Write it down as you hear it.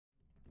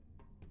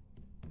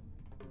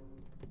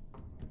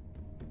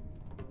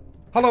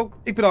Hallo,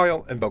 ik ben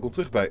Arjan en welkom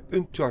terug bij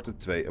Uncharted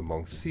 2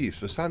 Among Thieves.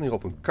 We staan hier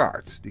op een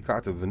kaart. Die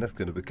kaart hebben we net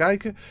kunnen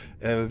bekijken.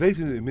 En we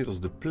weten nu inmiddels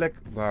de plek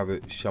waar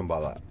we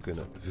Shambhala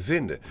kunnen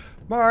vinden.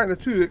 Maar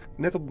natuurlijk,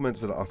 net op het moment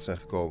dat we erachter zijn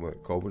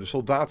gekomen, komen de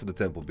soldaten de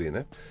tempel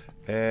binnen.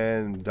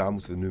 En daar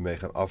moeten we nu mee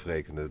gaan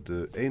afrekenen.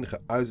 De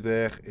enige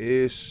uitweg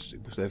is...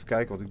 Ik moest even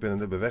kijken, want ik ben er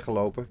net bij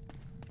weggelopen.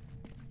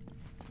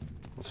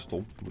 Wat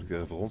stom. Dan moet ik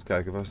weer even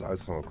rondkijken. Waar is de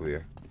uitgang ook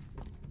weer?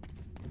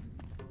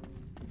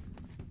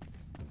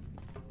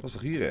 Dat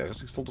was toch hier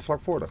ergens? Ik stond er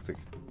vlak voor, dacht ik.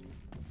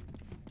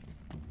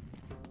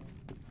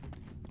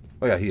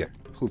 Oh ja, hier.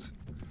 Goed.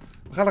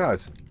 We gaan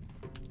eruit.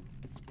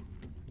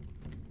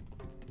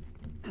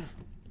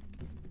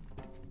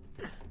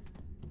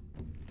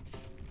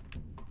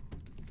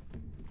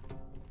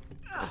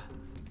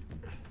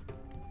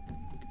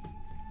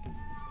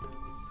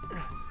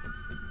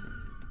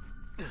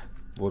 We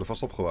worden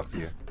vast opgewacht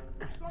hier.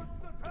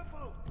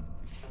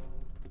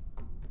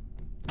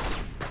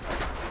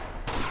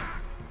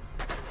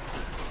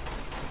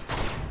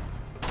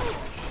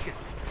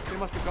 They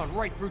must have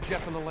gone right through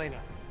Jeff and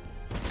Elena.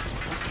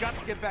 We've got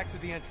to get back to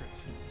the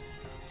entrance.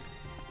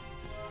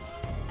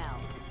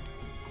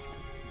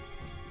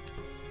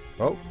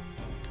 Oh.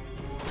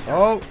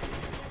 Oh.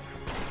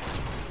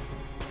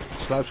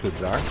 Sluipschut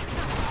daar.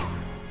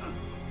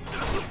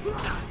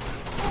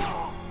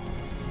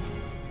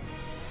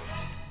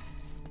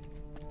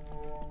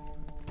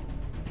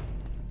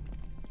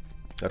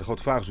 Ja, de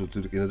grote vraag is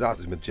natuurlijk inderdaad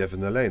is met Jeff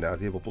en Elena.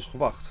 Die hebben op ons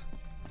gewacht.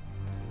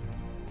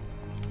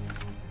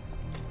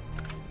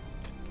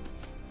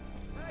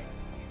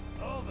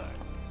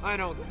 I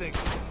don't think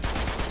so.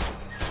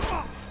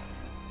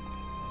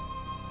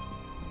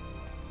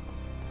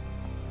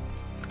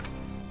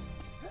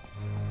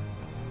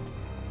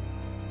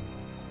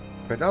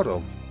 Kijk nou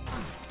dan.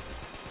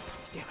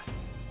 Damn it.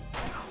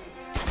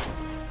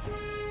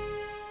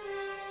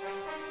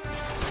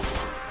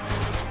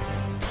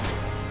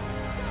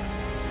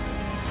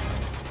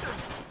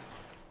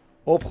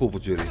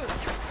 Opgeroepeld jullie.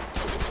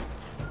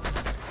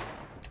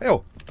 Hey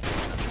joh.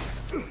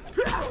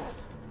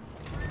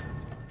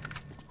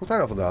 Komt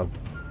hij nou vandaan?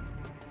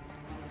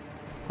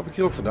 Kom ik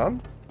hier ook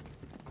vandaan?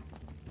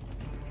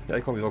 Ja,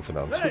 ik kwam hier ook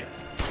vandaan. Dat is goed.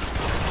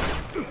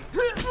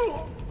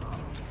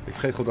 Ik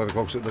vergeet gewoon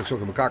dat ik zo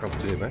in elkaar kan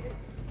trimmen.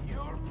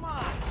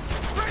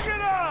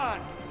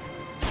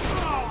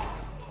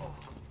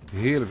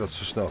 Heerlijk dat ze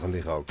zo snel gaan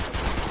liggen ook.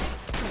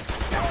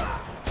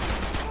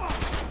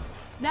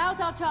 Now's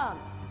our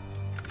chance.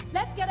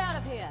 Let's get out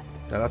of here.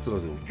 Ja, laten we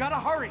dat doen.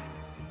 Gotta hurry.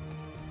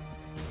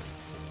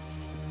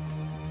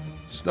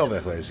 Snel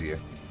wegwezen hier.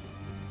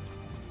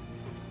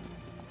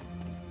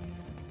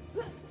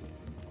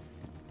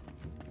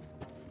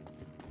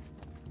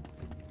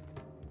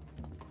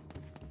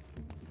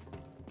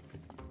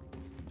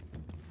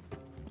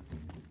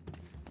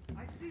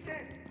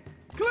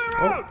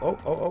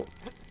 Oh.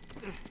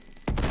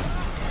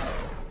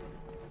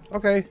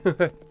 Oké.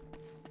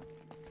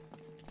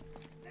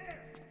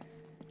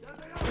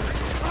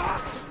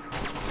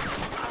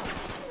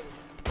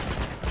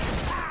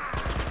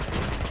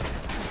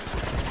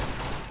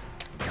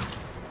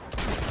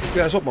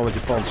 Ja, eens op man met je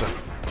panzer.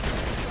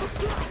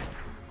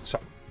 Zo.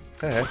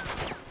 Hé. Hij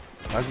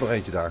is er nog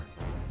eentje daar.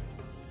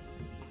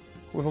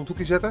 Kom even om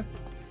toekje zetten.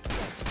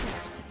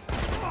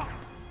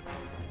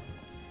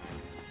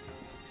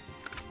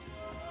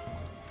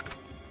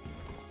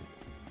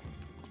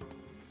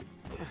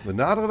 We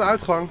naderen de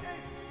uitgang.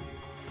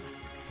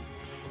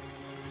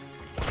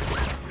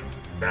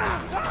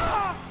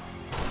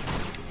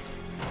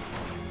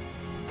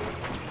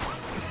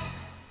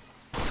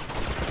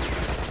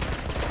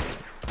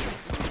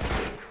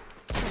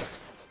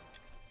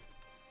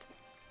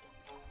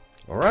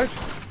 Alright.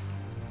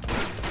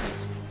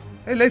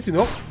 Hé, leeft u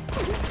nog?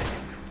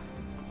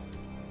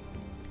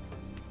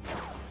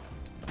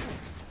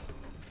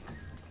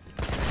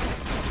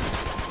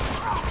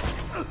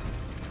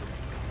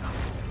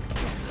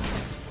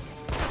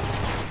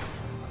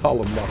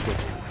 Alle makken.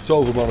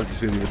 Zoveel mannetjes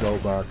willen we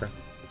doodmaken.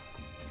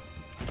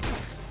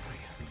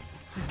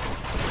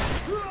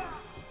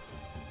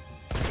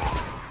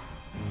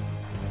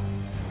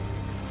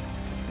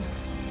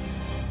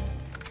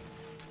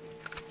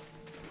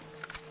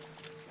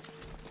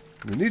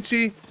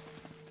 Munitie.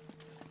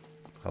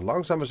 We gaan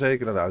langzaam maar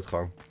zeker naar de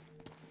uitgang.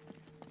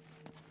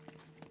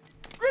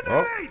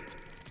 Oh.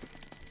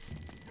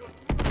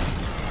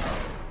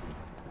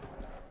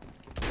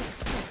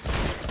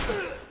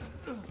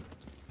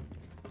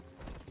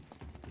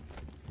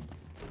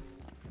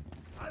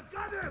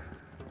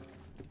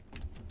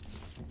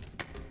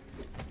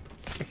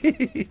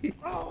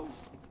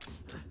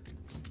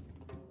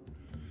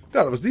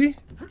 Nou, dat was die.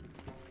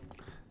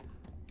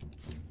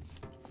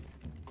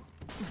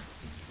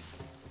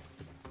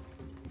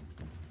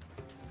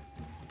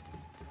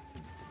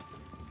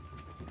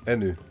 En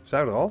nu?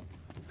 Zijn we er al?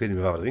 Ik weet niet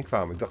meer waar we erin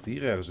kwamen. Ik dacht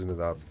hier ergens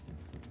inderdaad.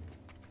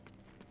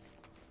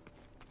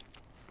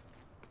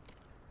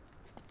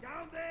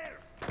 Down there!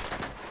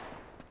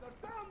 They're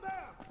down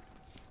there!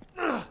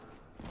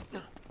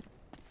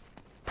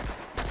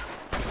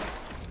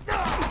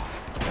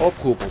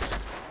 Opgeroepeld.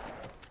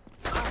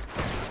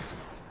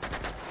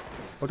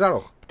 Oh, daar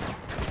nog.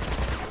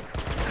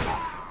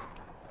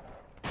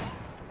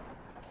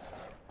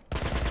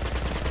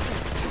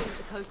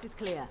 The coast is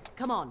clear.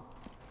 Come on.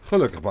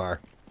 Gelukkig maar.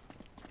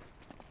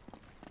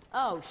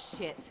 Oh,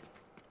 shit.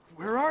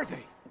 Where are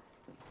they?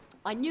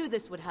 I knew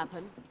this would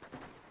happen.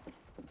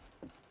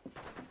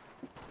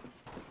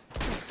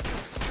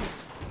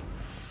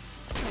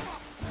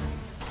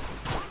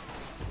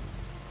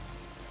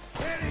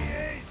 There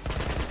he is!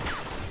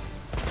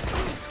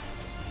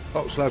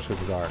 Oh,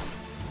 sluipschutter daar.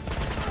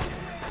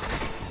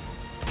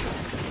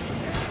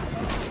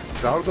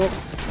 Zou toch?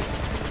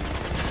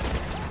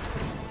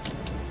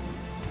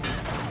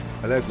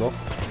 Hij leeft nog.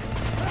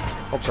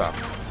 Hopsa.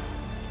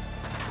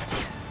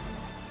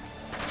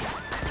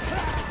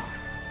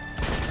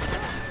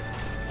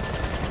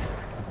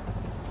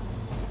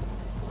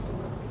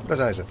 Daar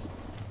zijn ze.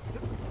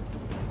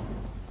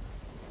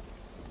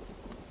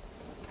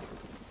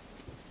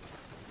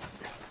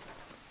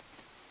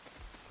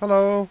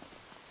 Hallo.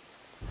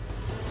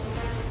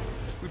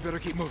 We better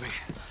keep moving.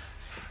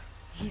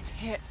 He's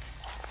hit.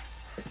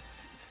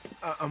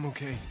 I'm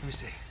okay. Let me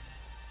see.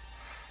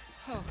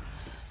 Oh.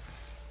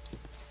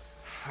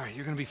 All right,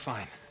 you're gonna be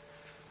fine.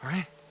 All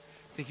right?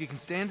 Think you can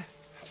stand?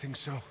 I think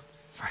so. All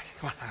right,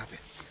 come on, hop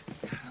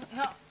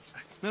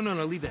in.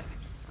 No, leave that.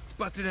 It's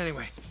busted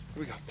anyway.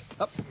 Here we go.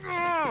 Up.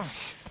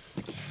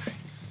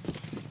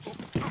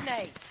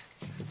 Nate.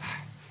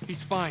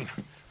 He's fine.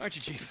 Aren't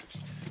you, Chief?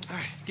 All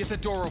right, get the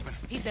door open.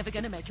 He's never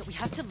gonna make it. We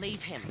have to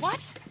leave him.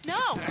 What?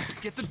 No!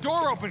 Get the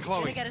door open,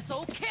 Gonna Chloe. get us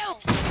all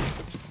killed.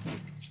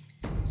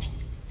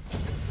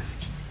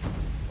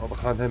 Oh, we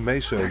gaan hem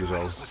meeseulen zo.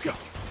 Let's go.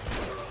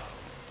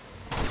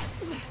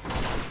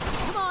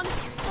 Come on.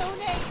 Go,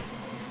 Nate.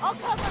 I'll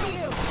cover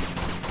you.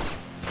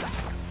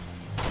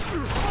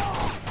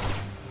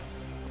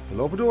 We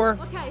lopen door.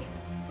 Okay.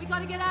 We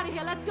gotta get out of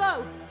here. Let's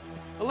go.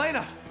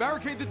 Elena,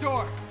 barricade the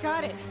door.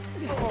 Got it.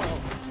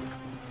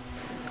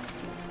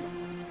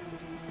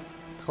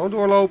 Gewoon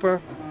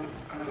doorlopen.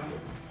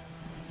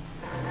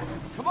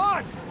 Come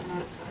on.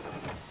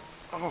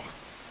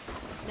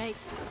 Nate,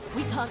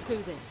 we can't do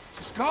this.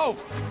 Just go.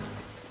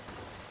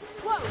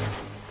 Whoa!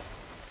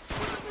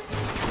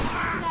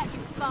 That, you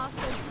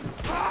bastard.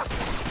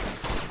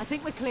 I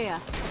think we're clear.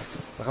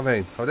 Waar gaan we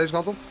heen? Gaan we deze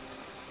kant op?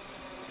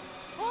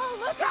 Oh,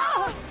 look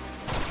out!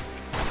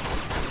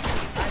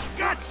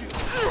 Got you!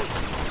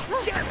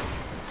 Damn it!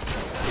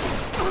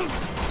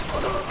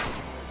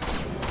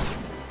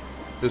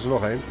 Er is er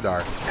nog één.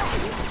 Daar.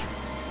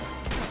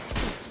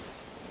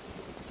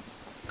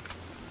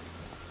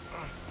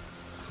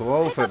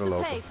 Gewoon Pick verder up the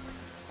lopen.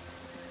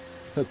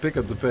 pace. Pick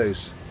up the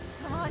pace.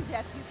 Come on,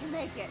 Jeff. You can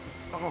make it.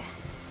 Kom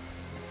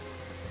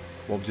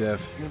op,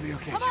 Jeff. You're gonna be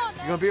okay. Come Jeff. on,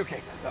 You're gonna be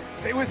okay.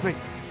 Stay with me.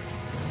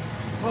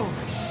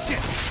 Holy shit.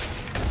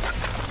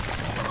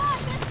 Come on,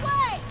 this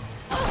way!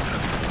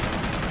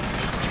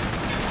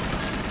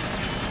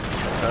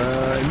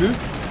 En nu?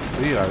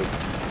 Hieruit.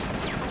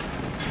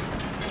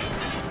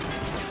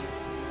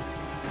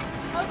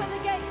 Open the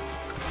gate.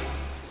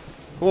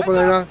 Kom op,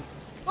 Elena.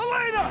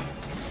 Elena!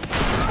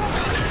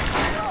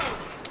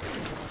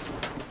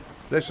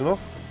 Leeft ze nog?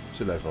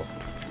 Ze leeft nog.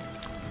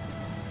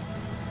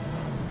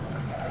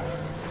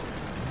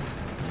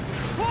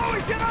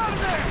 Chloe, get out of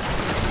there!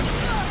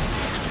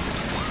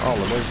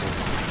 Alle mensen.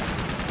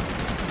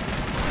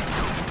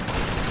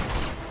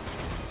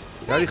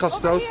 Ja, die gast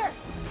is dood. Here.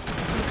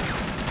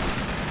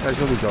 Hij is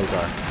nog niet dood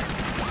daar.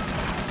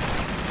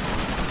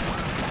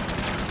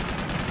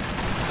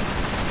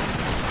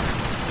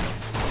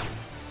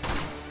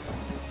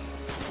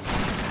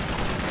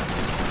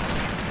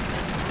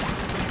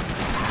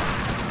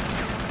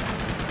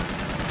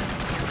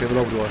 Oké, we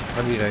lopen door. We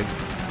gaan hierheen.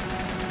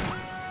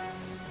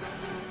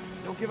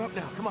 Don't give up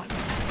now. Come on.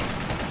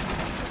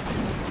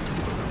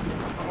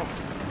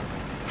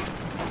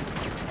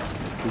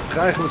 Hoe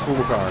krijgen we het voor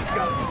elkaar? You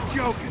gotta be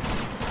joking.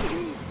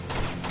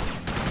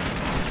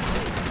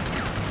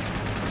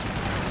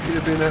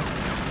 Hier binnen.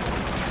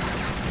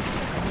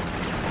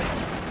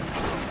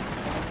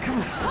 Come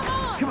on.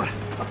 Come on.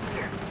 Up the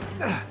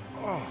stairs.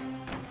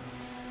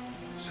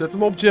 Zet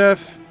hem op,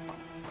 Jeff.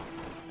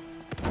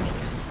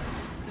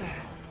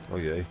 Oh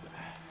jee.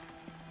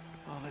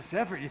 All this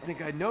effort, you'd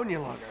think I'd known you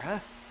longer, huh?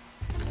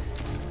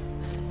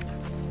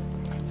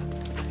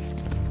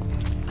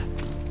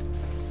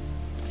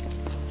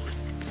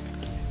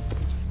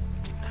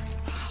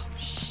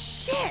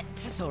 Shit!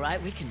 It's all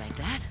right. We can make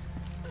that.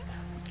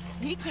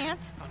 He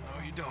can't. Oh,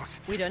 no, you don't.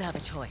 We don't have a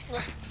choice.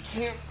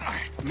 Can't.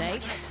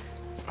 Nate?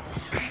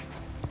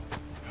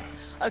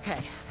 Okay.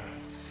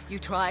 You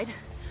tried,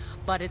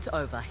 but it's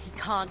over. He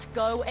can't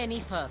go any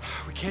further.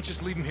 We can't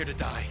just leave him here to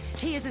die.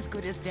 He is as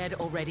good as dead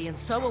already, and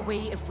so are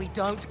we if we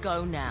don't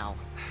go now.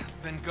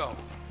 Then go.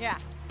 Yeah.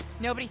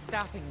 Nobody's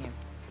stopping you.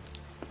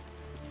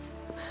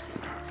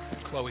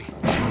 Chloe.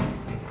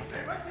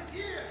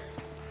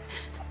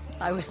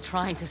 I was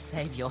trying to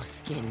save your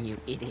skin, you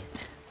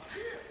idiot.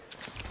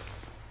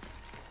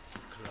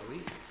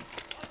 Chloe?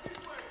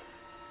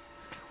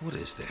 What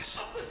is this?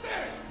 Up the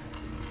stairs!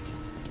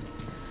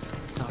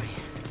 sorry.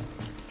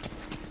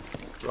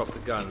 Drop the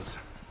guns.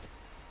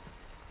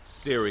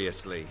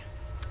 Seriously.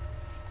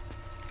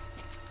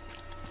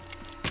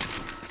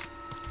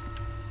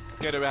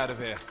 Get her out of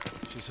here.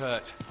 She's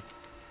hurt.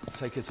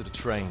 Take her to the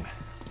train.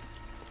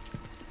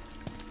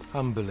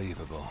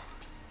 Unbelievable.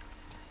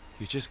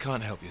 You just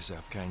can't help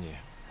yourself, can you?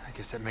 I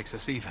guess that makes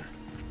us even.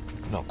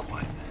 Not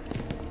quite.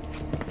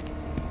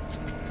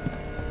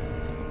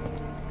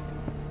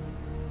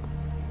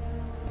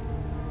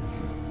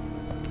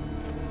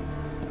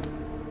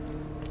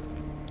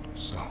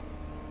 So,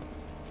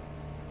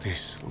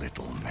 this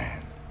little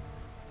man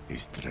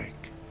is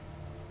Drake.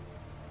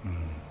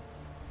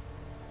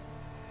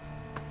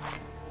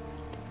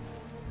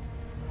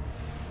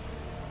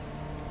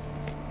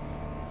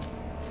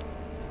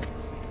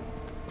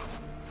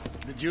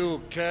 Did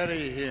you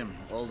carry him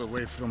all the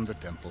way from the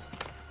temple?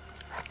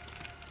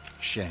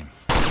 Shame.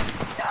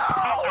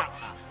 No!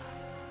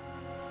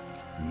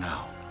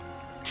 Now,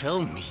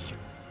 tell me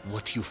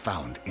what you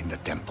found in the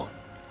temple.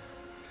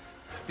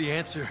 The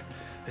answer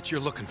that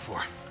you're looking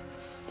for.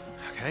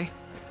 Okay?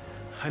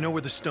 I know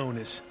where the stone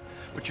is,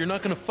 but you're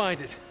not gonna find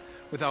it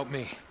without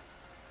me.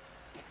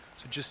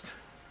 So just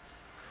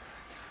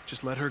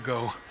let her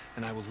go,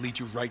 and I will lead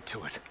you right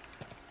to it.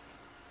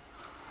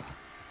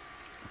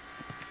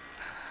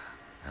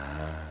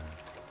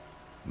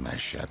 My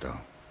shadow.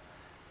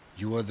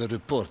 You are the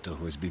reporter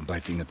who has been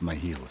biting at my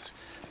heels.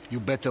 You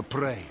better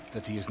pray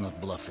that he is not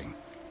bluffing.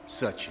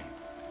 Search him.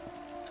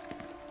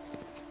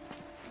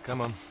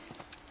 Come on.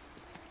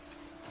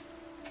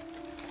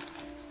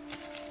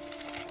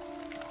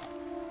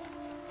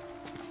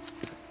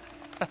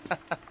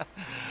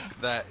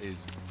 That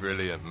is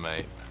brilliant,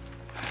 mate.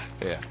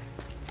 Here.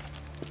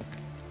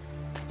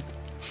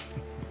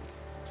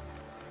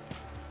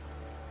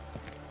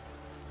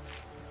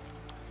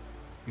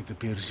 It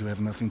appears you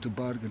have nothing to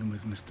bargain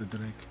with, Mr.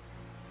 Drake.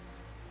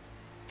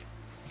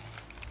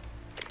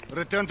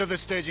 Return to the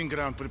staging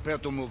ground. Prepare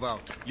to move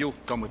out. You,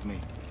 come with me.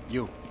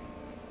 You.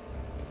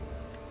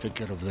 Take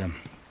care of them.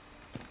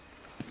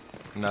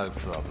 No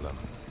problem.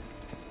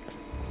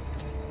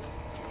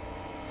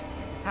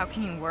 How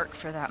can you work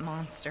for that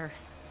monster?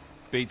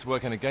 Beats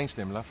working against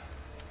him, love.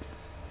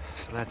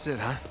 So that's it,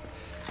 huh?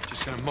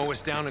 Just gonna mow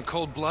us down in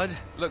cold blood?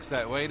 Looks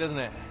that way, doesn't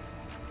it?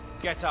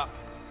 Get up.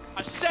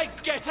 I said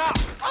get up!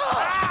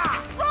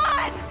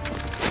 Run!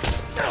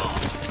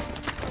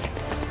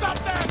 Stop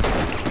them!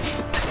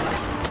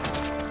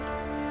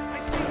 I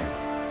see you.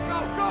 Go,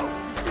 go!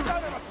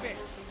 Son of a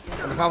bitch!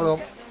 En dan gaan we dan.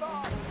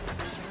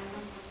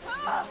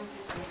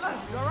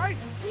 You all right?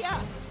 Yeah.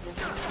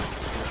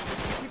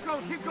 Keep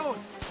going, keep going.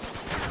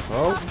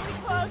 Oh, Awfully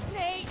close,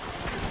 Nate.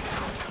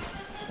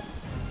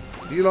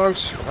 hier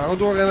langs. We gaan we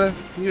doorrennen.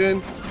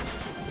 Hierin.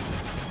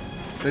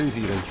 Nee, niet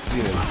hierin.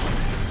 Hierin.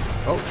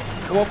 Oh,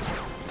 kom op.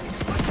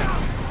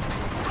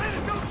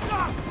 Landon, don't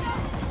stop!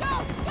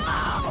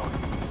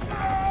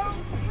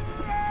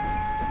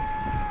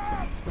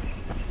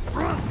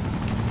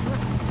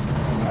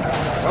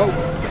 Oh,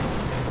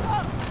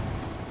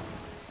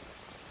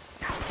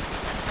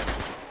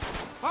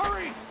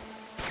 Hurry!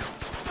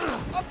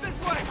 Up this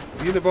way!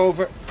 hier naar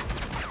boven.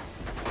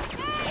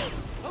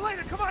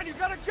 Elena, come on, you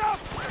gotta jump!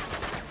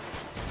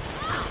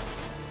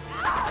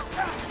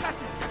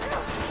 Gotcha!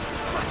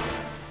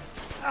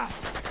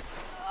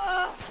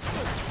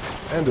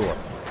 En door.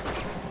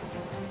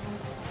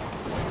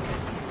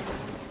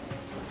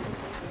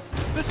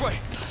 This way!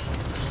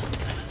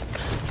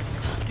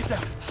 Get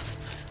down.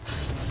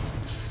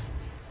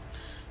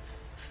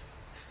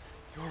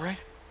 You all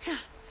right?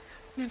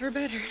 Never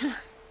better.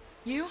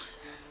 You?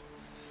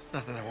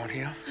 Nothing I won't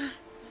heal.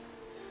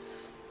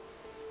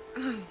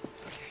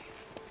 Okay.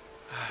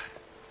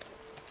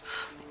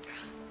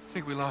 I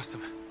think we lost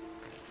him.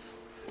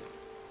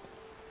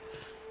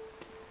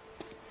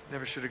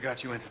 Never should have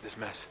got you into this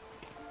mess.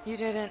 You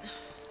didn't.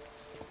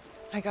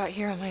 I got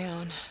here on my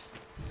own.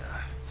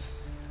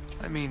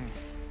 I mean,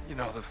 you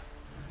know, the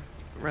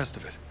rest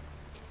of it.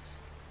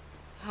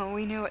 Oh,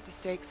 we knew what the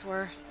stakes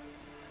were.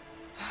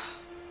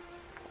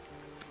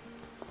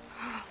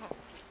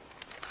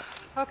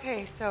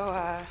 Okay,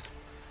 so,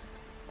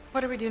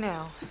 what do we do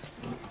now?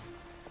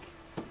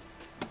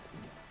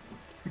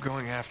 I'm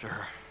going after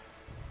her.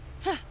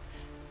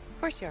 Of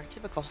course you are.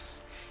 Typical.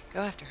 Go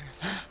after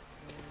her.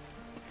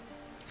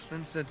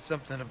 Flynn said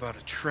something about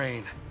a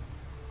train.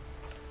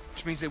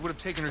 Which means they would have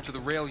taken her to the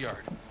rail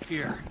yard.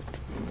 Here.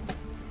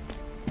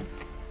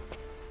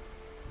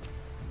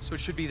 So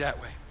it should be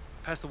that way.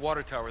 Past the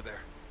water tower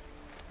there.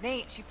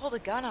 Nate, she pulled a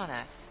gun on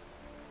us.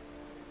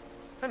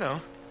 I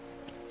know.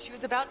 She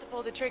was about to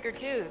pull the trigger,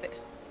 too.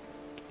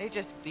 They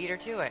just beat her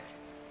to it.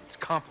 It's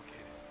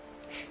complicated.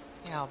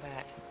 Yeah, I'll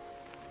bet.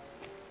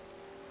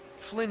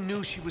 Flynn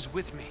knew she was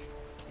with me.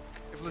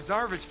 If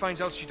Lazarevich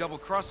finds out she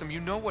double-crossed him, you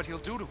know what he'll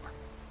do to her.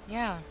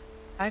 Yeah,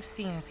 I've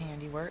seen his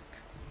handiwork.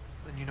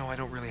 Then you know I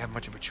don't really have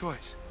much of a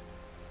choice.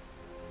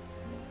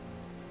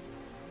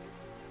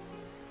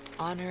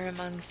 Honor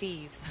among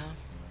thieves, huh?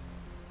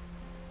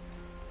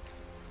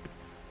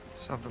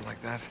 Something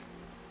like that.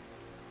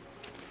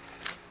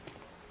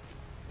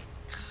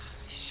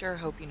 sure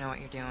hope you know what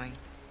you're doing.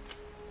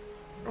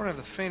 I don't have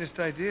the faintest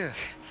idea.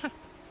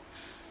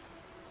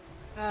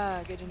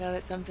 Good to know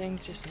that some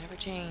things just never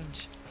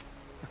change.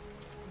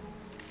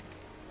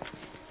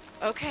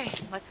 Okay,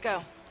 let's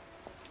go.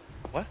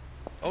 What?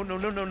 Oh, no,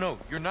 no, no, no.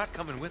 You're not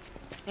coming with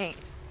me.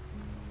 Nate,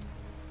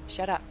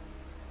 shut up,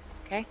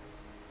 okay?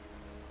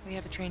 We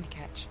have a train to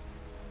catch.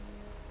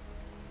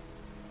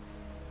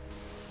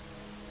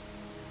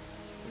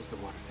 There's the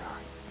water tower.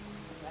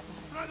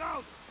 Spread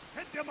out!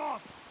 Hit them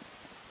off!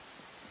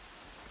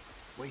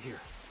 Wait here.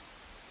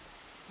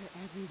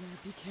 They're everywhere.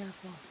 Be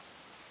careful.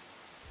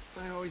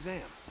 I always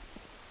am.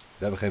 We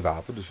hebben geen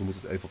wapen, dus we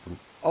moeten het even op een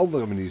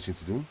andere manier zien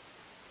te doen.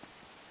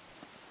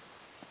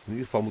 In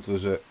ieder geval moeten we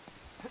ze,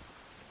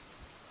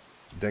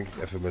 denk ik,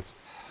 even met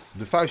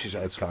de vuistjes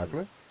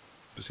uitschakelen.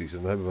 Precies, en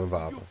dan hebben we een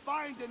wapen.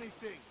 You find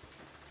anything?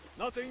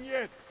 Nothing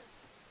yet.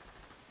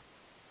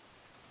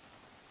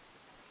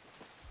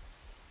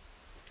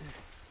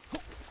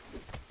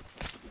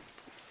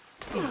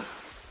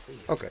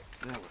 Oké.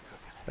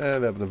 En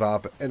we hebben een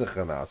wapen en een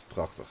granaat.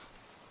 Prachtig.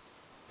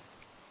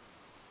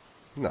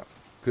 Nou,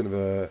 kunnen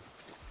we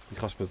die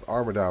gast met het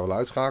armor daar wel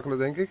uitschakelen,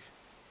 denk ik.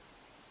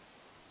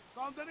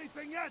 Found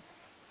anything yet?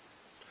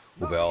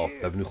 Hoewel, we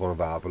hebben nu gewoon een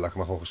wapen. Laat ik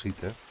maar gewoon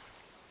geschieten, hè.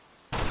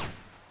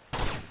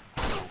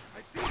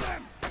 I see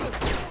them.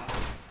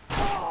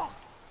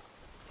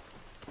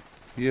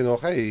 Hier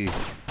nog, hey.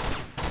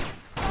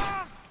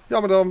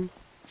 Jammer dan.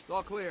 It's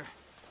all clear.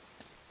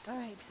 All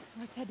right,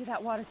 let's head to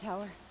that water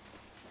tower.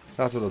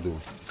 Laten we dat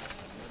doen.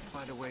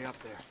 Find a way up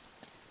there.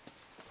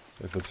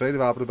 Even een tweede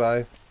wapen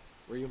erbij.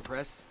 Were you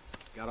impressed?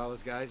 Got all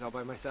those guys all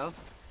by myself?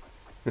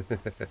 Use the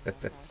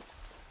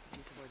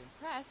word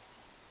impressed.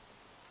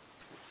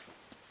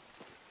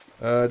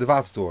 De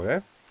watertoren, hè.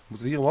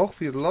 Moeten we hier omhoog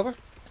via de ladder?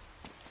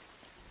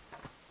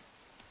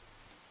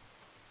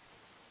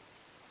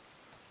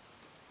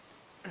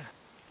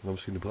 Dan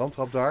misschien de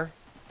brandtrap daar.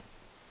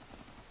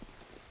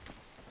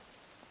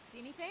 See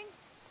anything?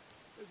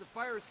 There's a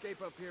fire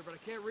escape up here, but I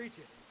can't reach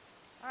it.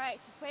 All right,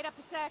 just wait up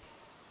a sec.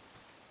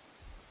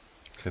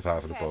 Ik geef haar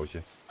even een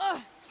pootje.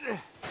 Hey,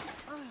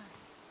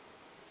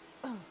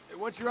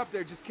 once you're up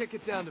there, just kick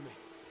it down to me.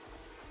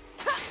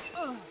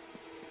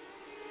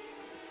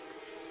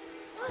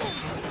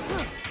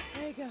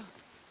 There you go.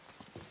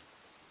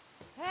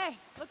 Hey,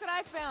 look what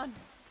I found.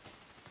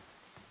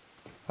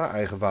 Haar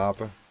eigen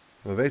wapen.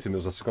 We weten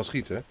inmiddels dat ze kan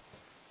schieten, hè.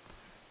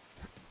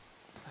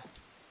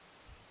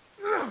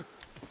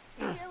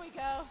 Here we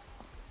go.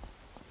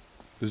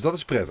 Dus dat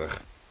is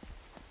prettig.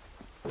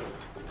 What's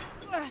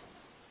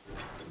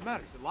the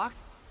matter? Is it locked?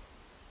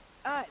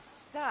 It's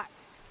stuck.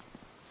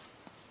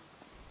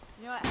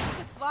 You know what? I think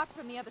it's blocked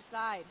from the other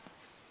side.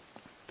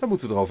 Dan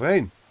moeten we er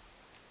overheen.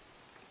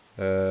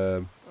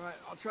 All right,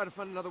 I'll try to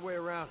find another way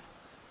around.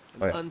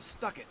 And Oh ja.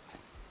 unstuck it.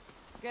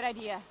 Good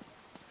idea.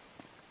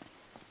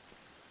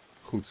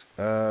 Goed.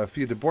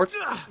 Via de bord,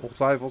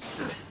 ongetwijfeld. All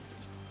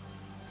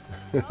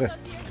those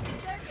years in the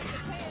circus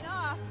are paying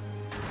off.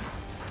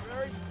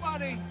 Very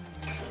funny.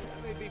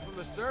 That may be from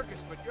the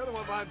circus, but you're the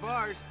one behind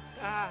bars.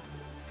 Ah.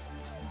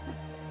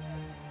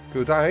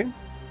 Kunnen we daarheen?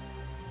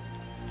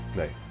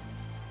 Nee.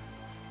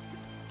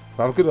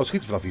 Maar we kunnen wel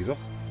schieten vanaf hier, toch?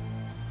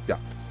 Ja,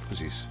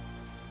 precies.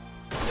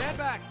 Stand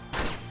back.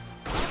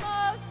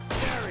 Almost.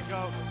 There we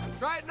go.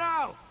 Try it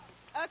now.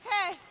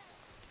 Okay.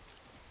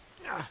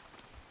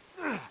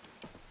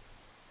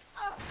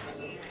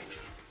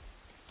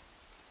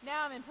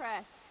 Now I'm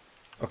impressed.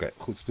 Oké,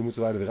 goed. Nu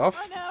moeten wij er weer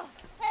af. Oh no.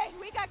 Hey,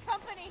 we got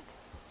company.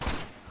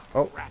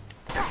 Oh, Up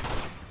there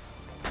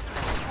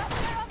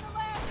on the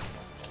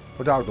left.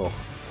 wat daar ook nog.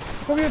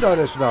 Waar kom je daar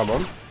ineens vandaan,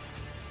 man?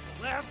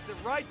 Left, the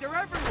right,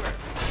 they're everywhere.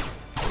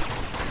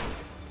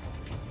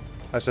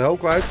 Hij is zijn hulp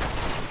kwijt.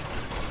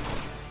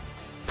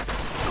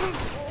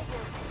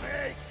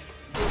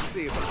 We'll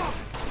see about it.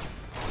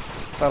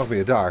 Daar nog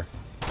meer, daar.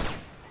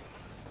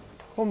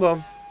 Kom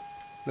dan.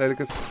 Lelijk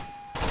het.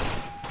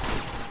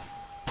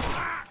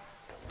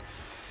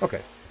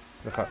 Oké,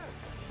 dan gaat.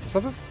 Is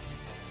dat het?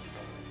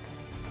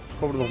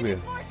 Komen er nog meer?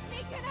 More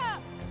sneaking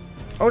up.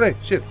 Oh nee,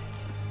 shit.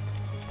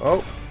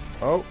 Oh,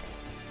 oh.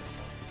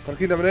 Kan ik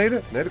hier naar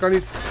beneden? Nee, dat kan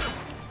niet.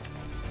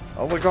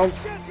 Andere kant.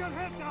 Get your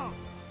head down!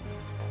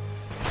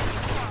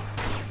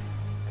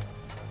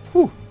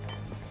 Oeh,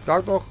 daar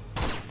ook nog.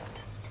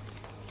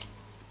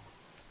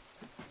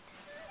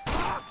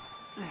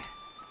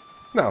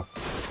 Nou.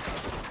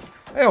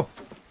 Hey joh.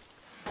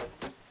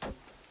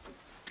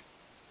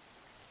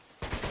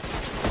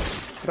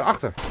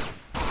 Daarachter.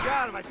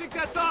 Got him. I think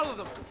that's all of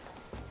them.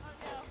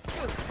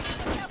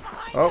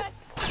 Oh.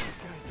 These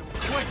guys don't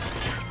quit.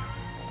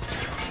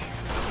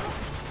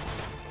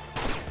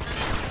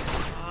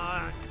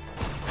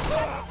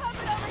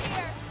 Coming over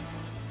here.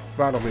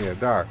 Waar nog meer?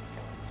 Daar.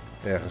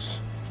 Ergens.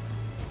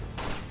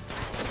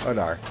 Oh,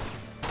 daar.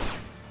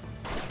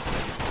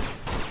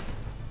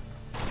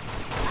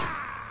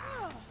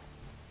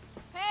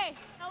 Hey,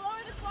 I'll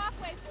lower this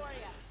walkway for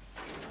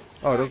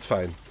you. Oh, dat is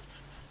fijn.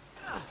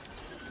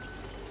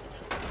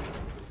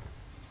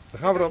 Daar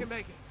gaan we I dan. can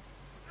make it.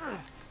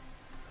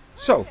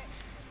 Zo.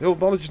 Heel wat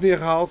balletjes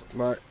neergehaald,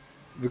 maar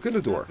we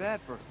kunnen door. Not bad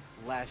for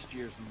last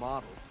year's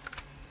model.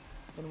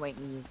 Been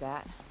waiting to use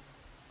that.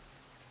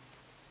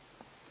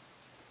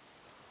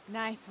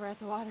 Nice, we're at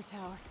the water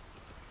tower.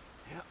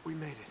 Yeah, we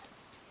made it.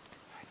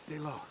 Alright, stay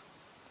low.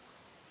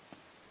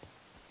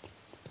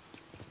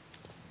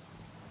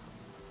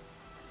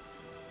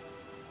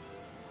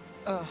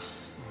 Ugh.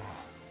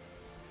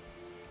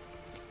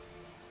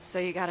 So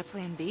you got a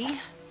plan B?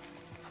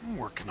 I'm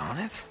working on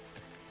it.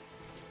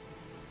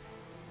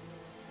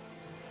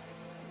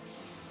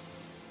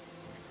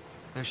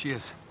 There she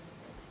is.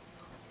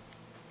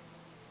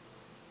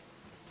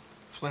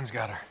 Flynn's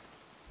got her.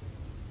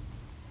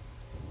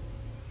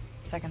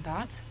 Second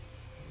thoughts?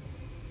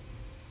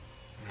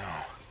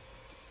 No.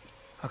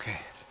 Okay.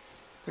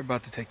 They're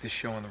about to take this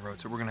show on the road,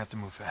 so we're gonna have to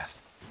move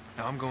fast.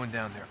 Now I'm going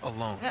down there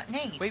alone.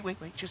 Nate.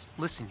 Wait. Just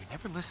listen. You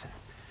never listen.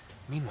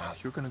 Meanwhile,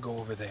 you're gonna go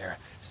over there,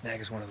 snag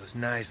us one of those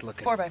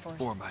nice-looking 4x4s.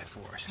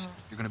 4x4s.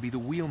 You're gonna be the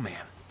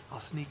wheelman. I'll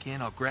sneak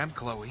in. I'll grab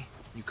Chloe.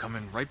 You come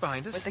in right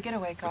behind us. With the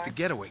getaway car. With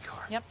the getaway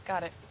car. Yep,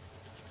 got it.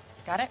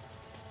 Got it?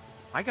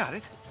 I got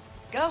it.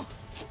 Go.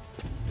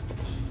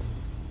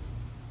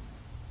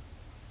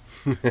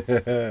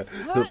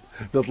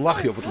 dat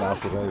lach je op het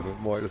laatste nog even.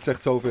 Mooi, dat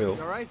zegt zoveel.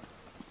 You all right?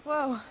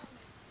 Whoa.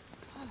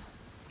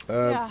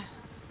 Yeah. Yeah.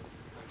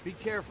 Be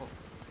careful.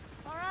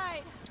 All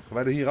right. Gaan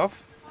wij er hier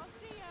af? I'll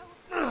see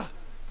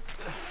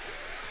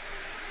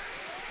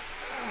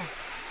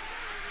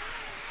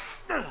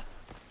you.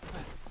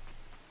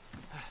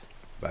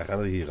 Wij gaan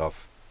er hier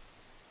af.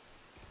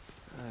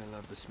 I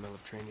love the smell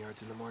of train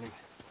yards in the morning.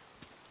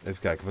 Even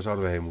kijken, waar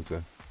zouden we heen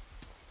moeten?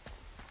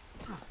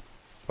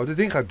 Oh, dit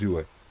ding gaat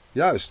duwen.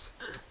 Juist.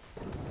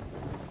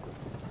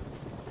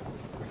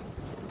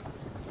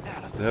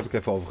 Daar heb ik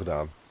even over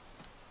gedaan.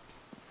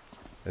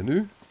 En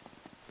nu?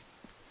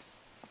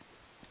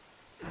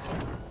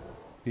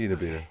 Hier naar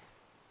binnen.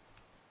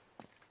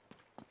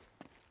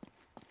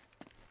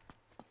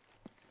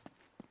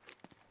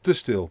 Te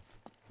stil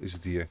is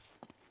het hier.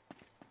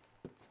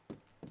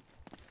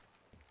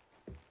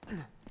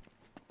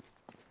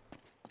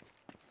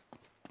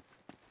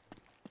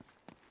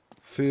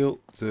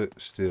 Veel te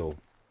stil.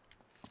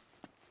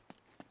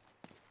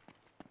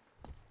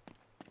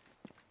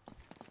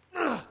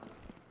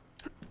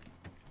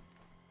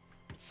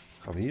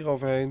 Gaan we hier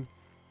overheen?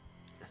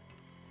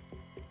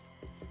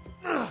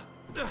 Let's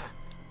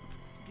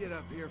get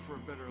up here for a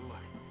better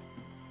look.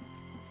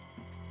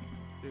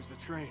 There's the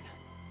train.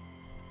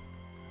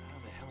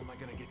 How the hell am I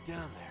gonna get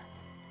down there?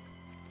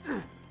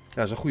 Ja,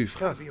 dat is een goede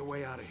vraag. Gotta be a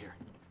way out of here.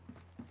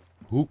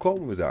 Hoe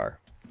komen we daar?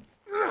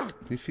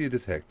 Niet via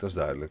dit hek, dat is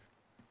duidelijk.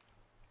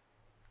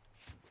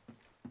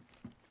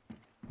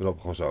 We lopen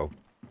gewoon zo.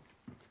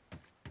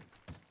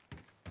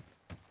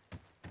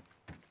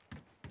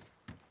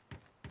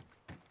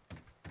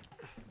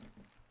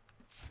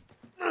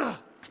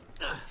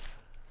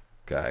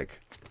 Kijk.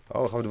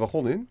 Oh, gaan we de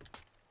wagon in?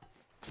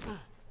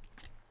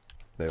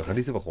 Nee, we gaan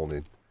niet de wagon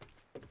in.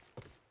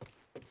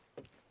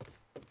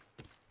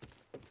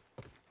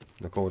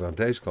 Dan komen we aan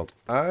deze kant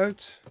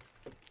uit.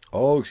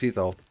 Oh, ik zie het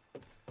al.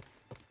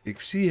 Ik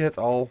zie het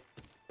al.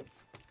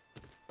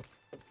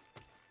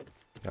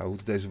 Ja, we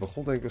moeten deze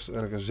wagon denk ik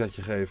een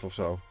zetje geven of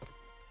zo.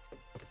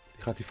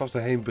 Die gaat hier vast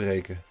doorheen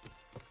breken.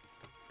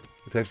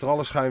 Het heeft er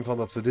alle schijn van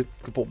dat we dit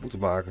kapot moeten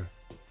maken.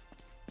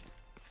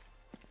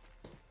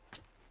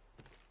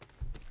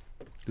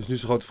 Dus nu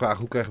is de grote vraag,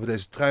 hoe krijgen we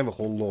deze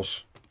treinwagon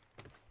los?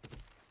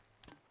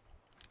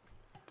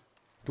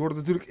 Door er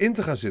natuurlijk in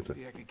te gaan zitten.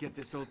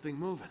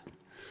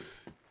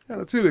 Ja,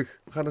 natuurlijk.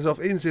 We gaan er zelf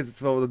in zitten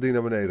terwijl we dat ding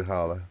naar beneden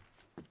halen.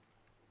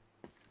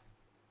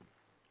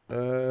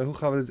 Hoe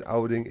gaan we dit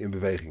oude ding in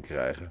beweging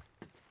krijgen?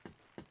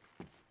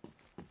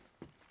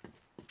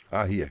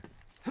 Ah, hier.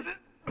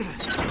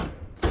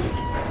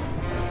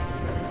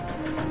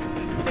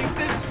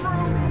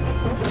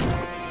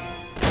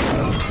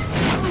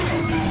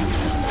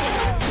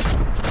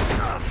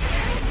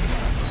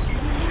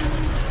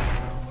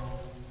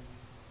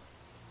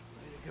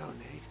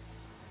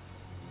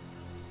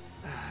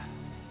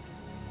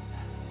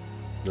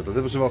 Nou, dat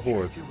hebben ze wel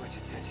gehoord.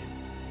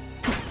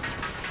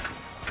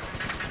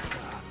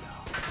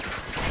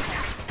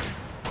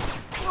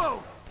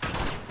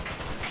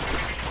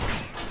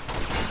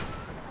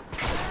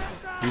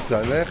 Die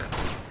zijn weg.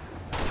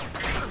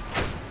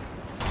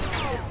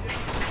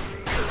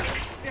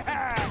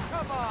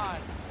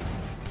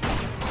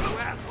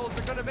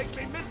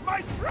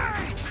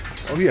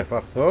 Oh, hier,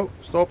 wacht. Oh,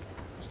 stop.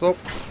 Stop.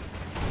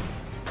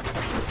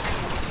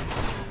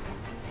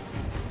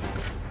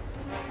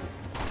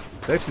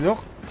 Leeft hij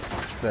nog?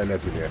 Nee,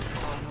 leeft hij meer.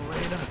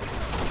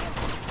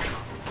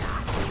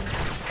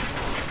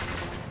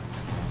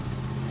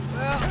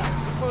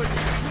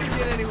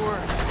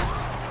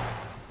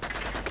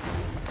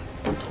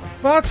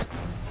 Wat?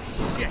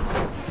 Shit.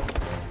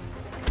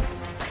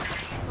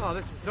 Oh,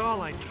 this is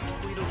all I need.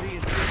 Tweedledee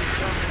and Sidney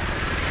coming.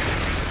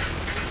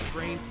 The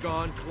train's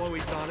gone,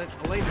 Chloe's on it.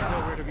 Elena's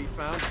nowhere to be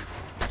found.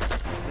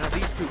 Now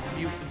these two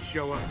mutants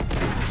show up.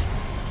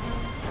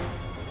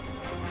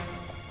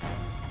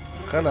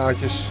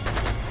 Granaatjes.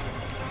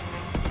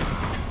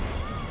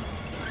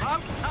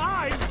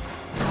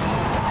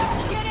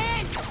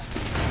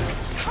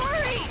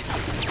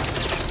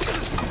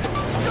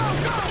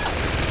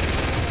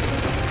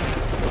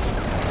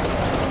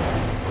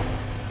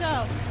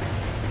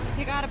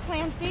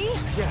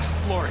 Yeah,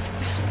 floor it.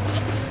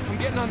 What? I'm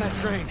getting on that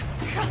train.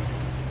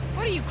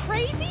 What are you,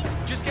 crazy?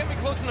 Just get me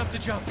close enough to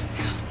jump.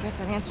 Guess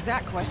that answers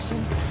that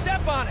question.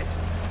 Step on it!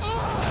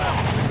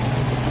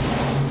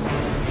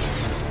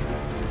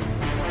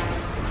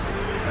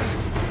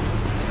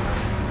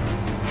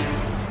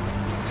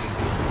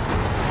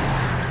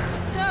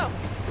 So,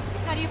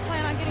 how do you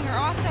plan on getting her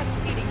off that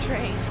speeding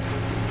train?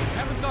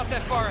 Haven't thought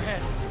that far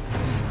ahead.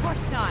 Of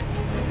course not.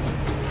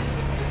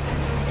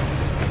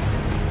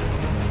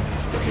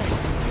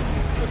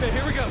 Okay,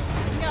 here we go.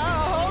 No,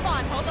 hold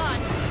on.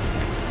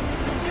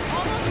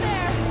 Almost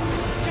there.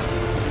 Just...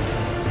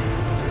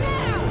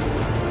 Now!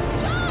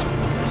 Jump!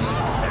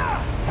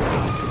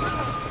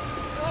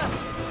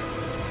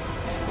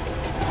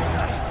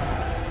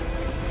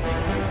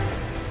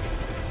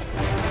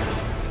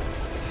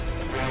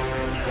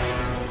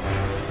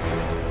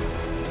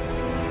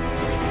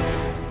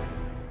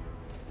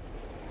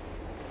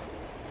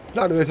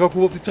 Nou, dan weten we ook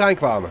hoe we op die trein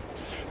kwamen.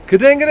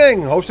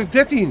 Kedeng, hoofdstuk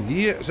 13.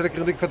 Hier zet ik er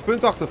een dik vet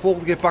punt achter.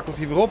 Volgende keer pak ik het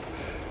hier weer op.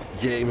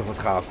 Jemig, wat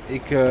gaaf.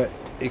 Ik wil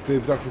je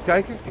bedanken voor het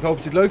kijken. Ik hoop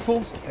dat je het leuk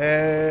vond.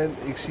 En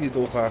ik zie je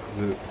dolgraag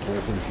de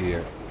volgende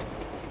keer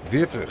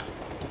weer terug.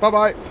 Bye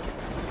bye.